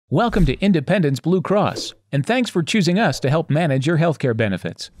Welcome to Independence Blue Cross, and thanks for choosing us to help manage your healthcare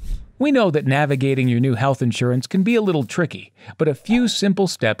benefits. We know that navigating your new health insurance can be a little tricky, but a few simple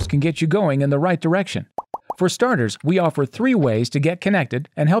steps can get you going in the right direction. For starters, we offer 3 ways to get connected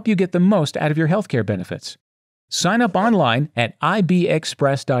and help you get the most out of your healthcare benefits. Sign up online at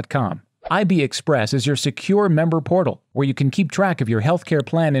ibexpress.com. IB Express is your secure member portal where you can keep track of your healthcare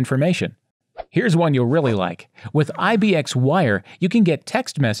plan information. Here's one you'll really like. With IBX Wire, you can get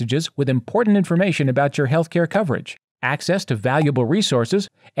text messages with important information about your healthcare coverage, access to valuable resources,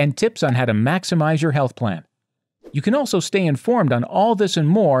 and tips on how to maximize your health plan. You can also stay informed on all this and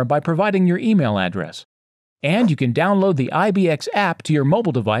more by providing your email address. And you can download the IBX app to your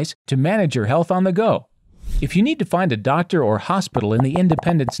mobile device to manage your health on the go. If you need to find a doctor or hospital in the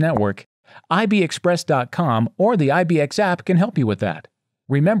Independence Network, ibexpress.com or the IBX app can help you with that.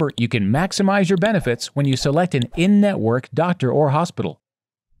 Remember, you can maximize your benefits when you select an in-network doctor or hospital.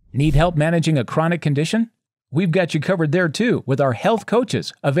 Need help managing a chronic condition? We've got you covered there too with our health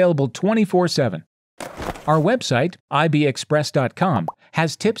coaches, available 24/7. Our website, ibexpress.com,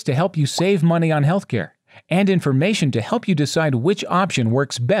 has tips to help you save money on healthcare and information to help you decide which option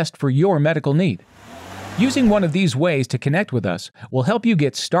works best for your medical need. Using one of these ways to connect with us will help you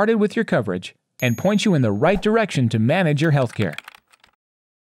get started with your coverage and point you in the right direction to manage your healthcare.